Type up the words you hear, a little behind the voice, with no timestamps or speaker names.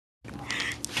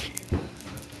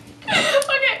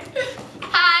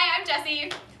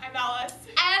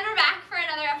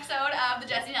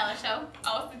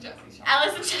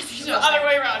Ellis and Jessie. The other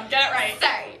way around. Get it right.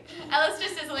 Sorry. Ellis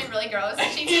just did something really gross.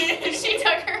 She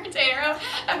took her potato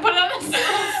and put it on this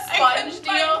little sponge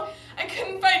deal. I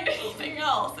couldn't find anything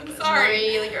else. I'm sorry.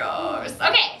 It's really gross.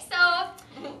 Okay, so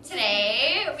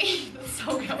today it's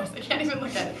so gross. I can't even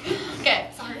look at it. Okay.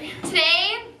 Sorry.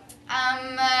 Today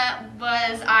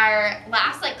was our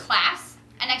last class,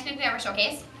 and next week we have our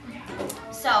showcase.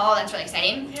 So that's really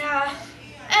exciting. Yeah.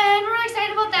 And we're really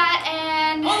excited about that.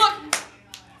 And oh look,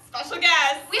 special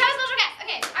guest. We have a special guest.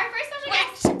 Okay, our first special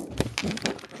guest.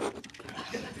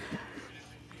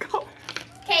 Go.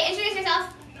 Okay, introduce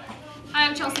yourself.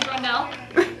 I'm Chelsea Brundell.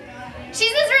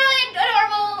 She's this really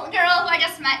adorable girl who I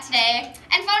just met today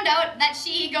and found out that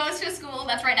she goes to a school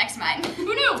that's right next to mine. Who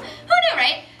knew? Who knew,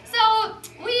 right? So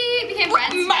we became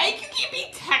friends. Mike, you can't be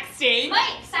texting.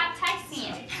 Mike, stop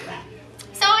texting.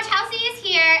 So Chelsea is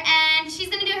here and she's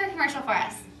gonna do her commercial for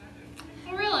us.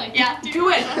 Oh, really? Yeah. Do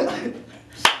it.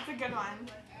 It's a good one.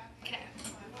 Okay.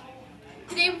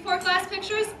 The day before class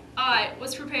pictures, I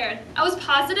was prepared. I was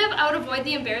positive I would avoid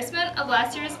the embarrassment of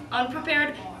last year's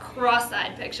unprepared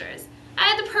cross-eyed pictures. I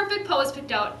had the perfect pose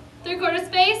picked out. 3/4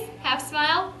 face, half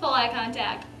smile, full eye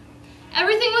contact.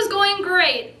 Everything was going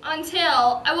great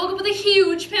until I woke up with a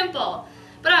huge pimple.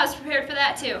 But I was prepared for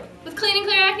that too. With Clean and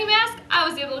Clear Acne Mask, I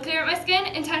was able to clear up my skin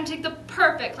in time to take the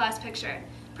perfect class picture.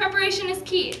 Preparation is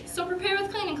key, so prepare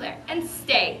with Clean and Clear and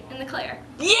stay in the clear.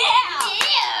 Yeah!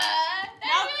 Yeah!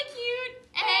 That's really cute.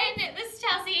 And this is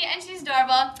Chelsea and she's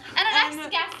adorable. And our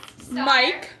next guest star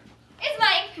Mike. is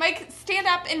Mike. Mike, stand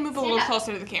up and move a little up.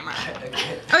 closer to the camera.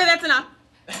 Okay. Okay, that's enough.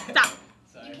 Stop.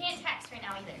 You can't text right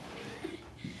now either.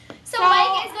 So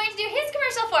Mike is going to do his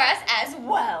commercial for us as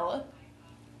well.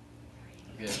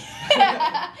 Good.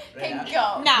 Okay, Right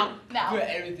go. Now. Put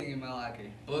everything in my locker.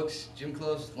 Books, gym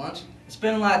clothes, lunch. I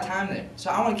spend a lot of time there, so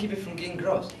I want to keep it from getting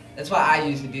gross. That's why I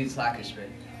use Adidas locker spray.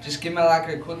 Just give my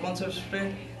locker a quick one-touch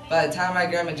spray. By the time I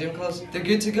grab my gym clothes, they're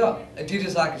good to go.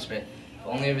 Adidas locker spray. If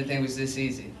only everything was this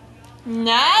easy.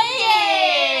 Nice.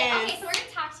 Okay, so we're going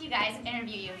to talk to you guys and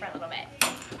interview you for a little bit.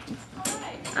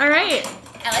 All right.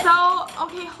 Ellis? So,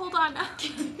 okay, hold on.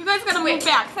 You guys gotta move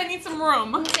back, because I need some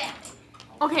room. Move back.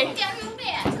 Okay. Yeah, move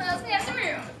back. So else we have some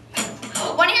room.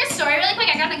 Want to hear a story really quick?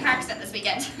 I got in a car accident this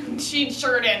weekend. She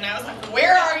sure did, and I was like,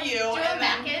 where are you? Do you know what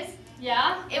Mac is?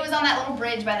 Yeah? It was on that little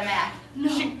bridge by the Mac.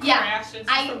 She Yeah. crashed. It's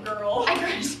just a girl. I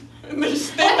crashed.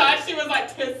 They thought she was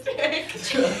autistic.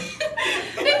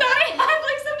 They thought I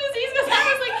had some disease because I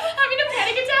was having a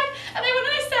panic attack, and then when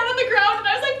I sat on the ground and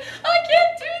I was like, I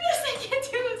can't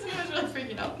do this, and I was really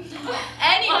freaking out.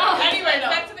 Anyway,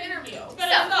 back to the interview.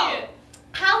 So,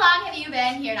 how long have you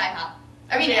been here at IHOP?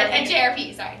 I mean, at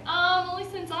JRP, sorry. Only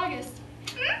since August.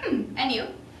 And you?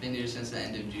 Been here since the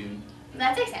end of June.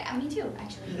 That's exciting. Me too,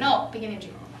 actually. No, beginning of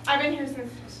June. I've been here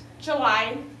since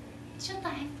July.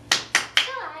 July.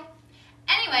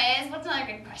 Anyways, what's another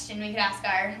good question we could ask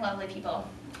our lovely people?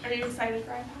 Are you excited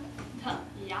for iPod?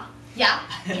 Yeah. Yeah?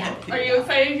 Yeah. Are you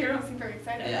excited? You don't seem very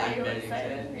excited. Yeah, Are you I'm very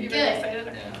excited? excited. Are you Good. very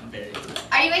excited? Yeah, I'm very excited.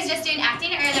 Are you guys just doing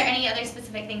acting, or are there any other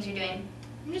specific things you're doing?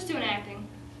 I'm just doing acting.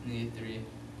 Need 3,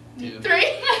 2. 3?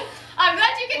 I'm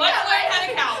glad you can Let's count. learn how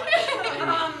to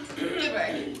count. Good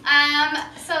work.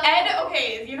 So Ed,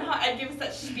 okay, you know how Ed gives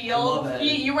that spiel? I love Ed.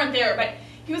 You weren't there, but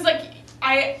he was like,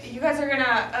 you guys are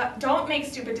gonna, don't make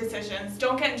stupid decisions.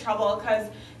 Don't get in trouble, because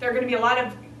there are gonna be a lot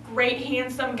of great,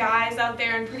 handsome guys out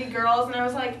there and pretty girls. And I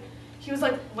was like, he was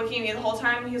like looking at me the whole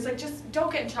time, and he was like, just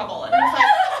don't get in trouble. And I was like,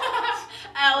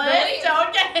 Ellis, really?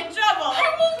 don't get in trouble.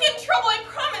 I won't get in trouble, I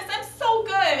promise. I'm so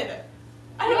good.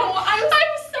 I don't know. I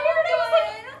was so good. I was like,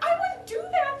 I wouldn't do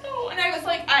that though. And I was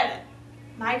like, Ed,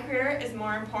 my career is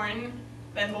more important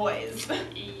than boys.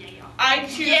 I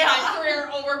choose my career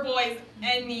over boys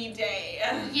any day.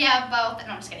 Yeah, both.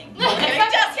 No, I'm just kidding. I'm just kidding.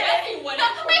 I'm just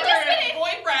kidding.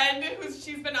 Boyfriend, who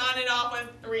she's been on and off with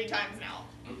 3 times now.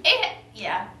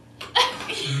 Yeah.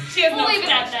 She has no We'll leave it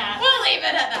at expression. that. We'll leave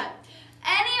it at that.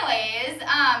 Anyways,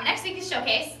 next week is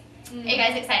showcase. Are you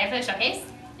guys excited for the showcase?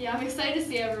 Yeah, I'm excited to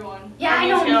see everyone. Yeah, I Me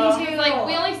know, too. me too.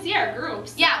 We only see our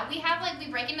groups. Yeah, we have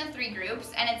we break into 3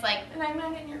 groups, and it's And I'm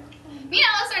not in your me and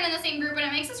Ellis aren't in the same group, and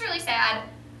it makes us really sad.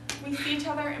 We see each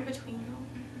other in between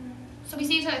though. So we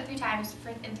see each other 3 times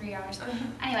in 3 hours.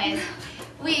 Anyways,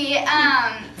 we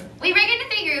break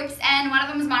into 3 groups, and one of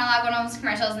them is monologue, one of them is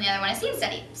commercials, and the other one is scene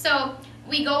study. So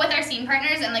we go with our scene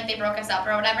partners, and they broke us up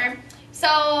or whatever.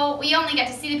 So we only get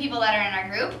to see the people that are in our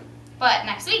group. But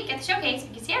next week at the showcase,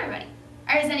 we can see everybody.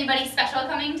 Or is anybody special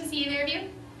coming to see either of you?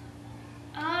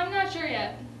 I'm not sure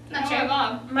yet. Not No, sure. My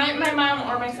mom. My mom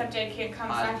or my stepdad can't come,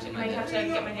 so I might have to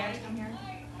get my dad to come here.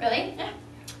 Really?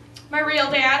 My real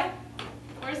dad,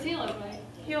 Where's he live, right?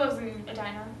 he lives in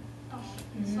Edina. Oh.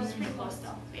 So it's pretty close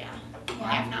still. Yeah. Yeah.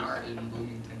 Half an hour. In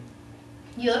Bloomington.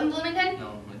 You live in Bloomington?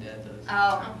 No, my dad does.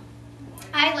 Oh.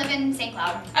 I live in St.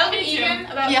 Cloud. I live in Eden,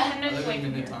 about Yeah. 10 I minutes live away in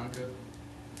from here. Minnetonka.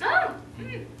 Oh.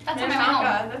 That's on my way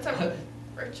home. Minnetonka, that's a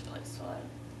rich place to live.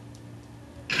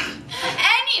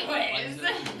 Anyways.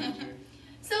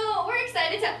 So we're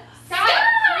excited to. Scott!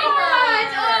 Oh, Well,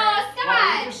 we're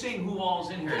Scott! just saying who all's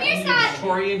in here. Come here, Is Scott.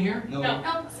 Tori in here? No. No.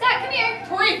 No, Scott, come here.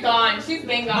 Tori's gone. She's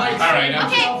been gone. All right, I'm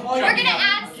Okay, just we're checking gonna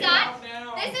out. add Scott.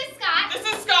 This is Scott.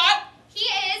 This is Scott. He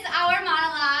is our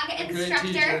monologue A great instructor.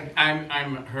 teacher. I'm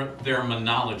their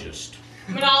monologist.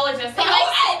 Monologist. He Hello,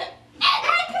 likes- Ed,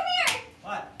 come here.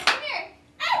 What? Come here.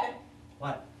 Ed.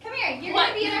 What? Come here. You're What?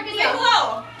 gonna be in our Say video.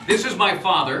 hello. This is my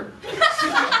father.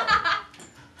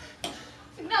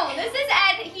 No, this is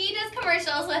Ed. He does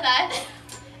commercials with us.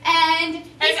 And And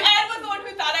Ed was the one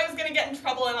who thought I was gonna get in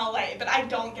trouble in LA, but I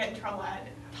don't get in trouble, Ed.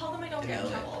 Tell them I don't get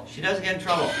in trouble. She doesn't get in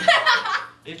trouble.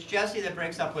 It's Jessie that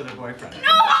breaks up with her boyfriend. no!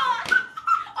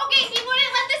 Okay, he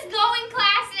wouldn't let this go in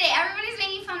class today. Everybody's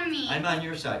making fun of me. I'm on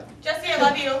your side. Jesse, I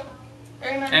love you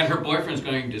very much. And her boyfriend's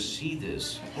going to see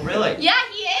this. Oh, really? Yeah,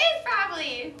 he is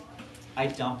probably. I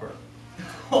dump her.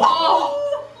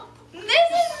 Oh. This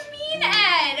is mean,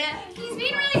 Ed. He's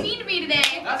being really mean to me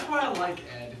today. That's why I like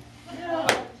Ed.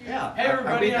 Yeah. Hey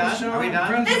everybody, Are I'm we Sean. done? Are we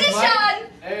done? This is Mike. Sean.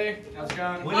 Hey, how's it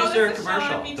going? When Oh, is there a this is Sean.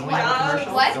 commercial? Me Don't too. we have a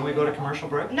commercial? What? Don't we go to commercial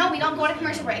break? No, we don't go to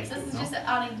commercial breaks. This is just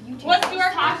on a YouTube. Let's do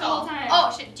our Talk the whole commercial. time.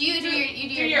 Oh shit! Do you do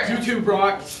your? You too,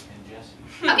 Brock.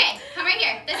 Okay, come right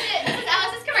here. This is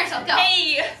Alice's commercial. Go.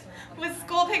 Hey, with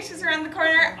school pictures around the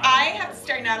corner, I have to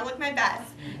start now to look my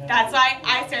best. That's why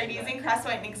I started using cross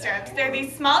whitening strips. They're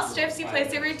these small strips you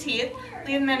place over your teeth,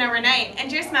 leave them in overnight,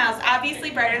 and your smile's obviously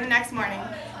brighter the next morning.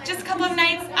 Just a couple of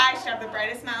nights, I should have the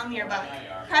brightest smile in the yearbook.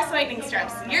 Cross whitening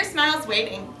strips. Your smile's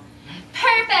waiting.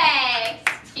 Perfect.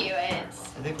 Cute. I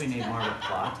think we need more of a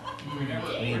plot. We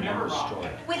need more of a story.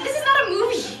 Wait, this is not a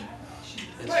movie.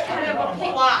 What kind of a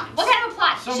plot? What kind of a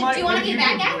plot? So, do Mike, you want what to be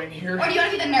have the you bad been guy, doing here? or do you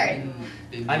want to be the nerd?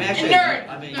 I'm actually Nerd.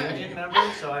 I'm a union member,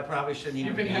 so I probably shouldn't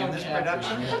even be in this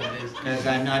production because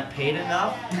I'm not paid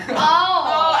enough.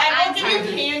 Oh, And we'll I'm give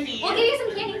you candy. We'll give you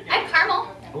some candy. I have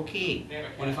caramel. Okay.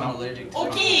 What if I'm allergic to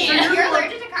Okay. You're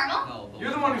allergic to caramel? No, but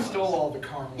You're the one who stole all the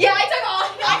caramel. Yeah, I took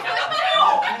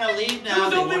all. I'm gonna leave now.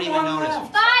 They won't even notice.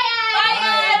 Bye, Ed. Bye,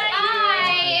 Ed.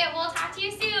 Bye. We'll talk to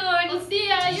you soon. We'll see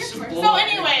ya. Your commercial. So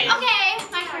anyway, Okay,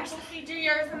 my commercial. we do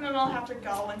yours and then we'll have to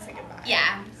go and say goodbye.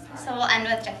 Yeah. So we'll end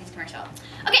with Jessie's commercial.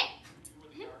 Okay.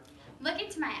 Look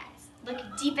into my eyes. Look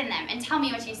deep in them and tell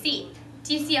me what you see.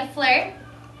 Do you see a flirt?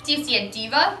 Do you see a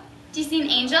diva? Do you see an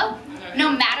angel?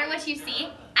 No matter what you see,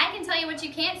 I can tell you what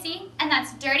you can't see, and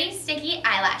that's dirty, sticky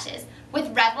eyelashes.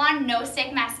 With Revlon No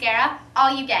Stick Mascara,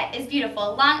 all you get is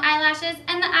beautiful long eyelashes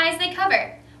and the eyes they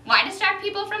cover. Why distract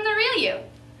people from the real you?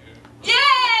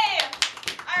 Yay!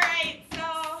 Alright, so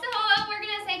So we're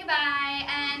gonna say goodbye,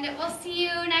 and we'll see you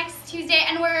next Tuesday,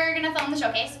 and we're gonna film the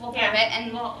showcase. We'll film it,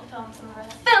 and we'll we'll film some of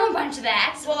it. film a bunch of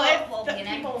that. Well, if we'll the be in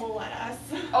it. people will let us.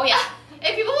 Oh yeah,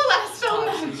 if people will let us film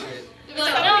Top them. secret. You'll be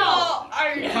Some like, people no. are,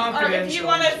 or if you Confidential.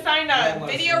 want to sign Yeah, a my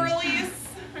video friends. release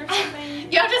or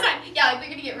something. You have to sign. Yeah, like we're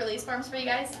gonna get release forms for you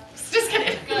guys. Just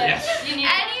kidding. Good. Yes. You need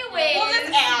Anyways. We'll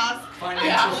just ask.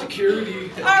 Financial security.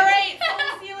 Alright, so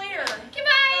we'll see you later.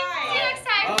 Goodbye. See you next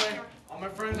time. Bye. All my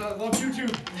friends, I love you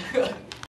too.